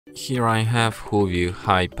Here I have Chuwi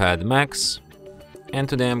HiPad Max, and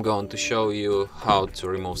today I'm going to show you how to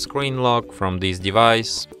remove screen lock from this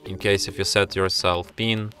device in case if you set yourself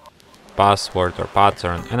PIN, password or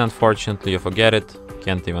pattern and unfortunately you forget it,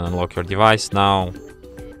 can't even unlock your device now.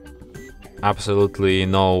 Absolutely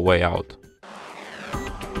no way out.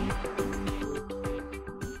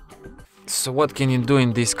 So what can you do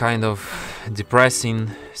in this kind of depressing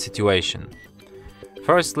situation?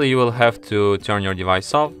 Firstly, you will have to turn your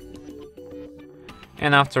device off,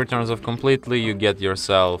 and after it turns off completely, you get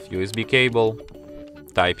yourself USB cable,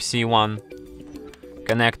 Type-C one,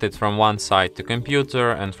 connect it from one side to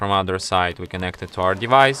computer and from other side we connect it to our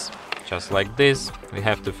device, just like this. We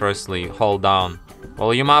have to firstly hold down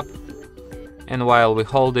volume up, and while we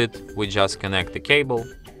hold it, we just connect the cable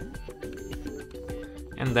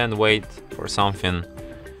and then wait for something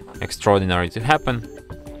extraordinary to happen.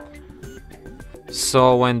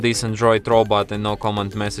 So when this Android robot and no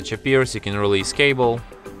command message appears, you can release cable,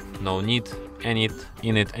 no need in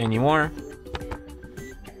it anymore.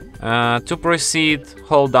 To proceed,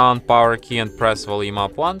 hold down power key and press volume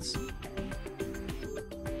up once.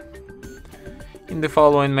 In the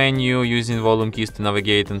following menu, using volume keys to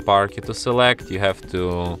navigate and power key to select, you have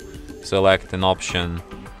to select an option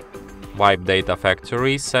Wipe Data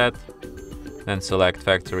Factory Reset, then select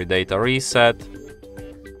Factory Data Reset.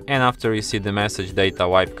 And after you see the message data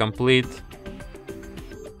wipe complete,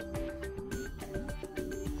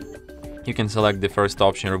 you can select the first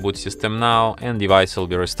option, reboot system now, and device will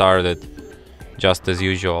be restarted just as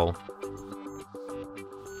usual.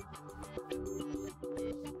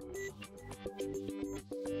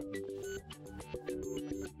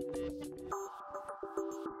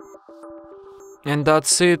 And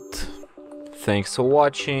that's it. Thanks for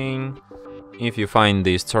watching. If you find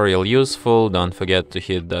this tutorial useful, don't forget to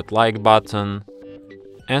hit that like button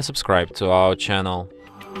and subscribe to our channel.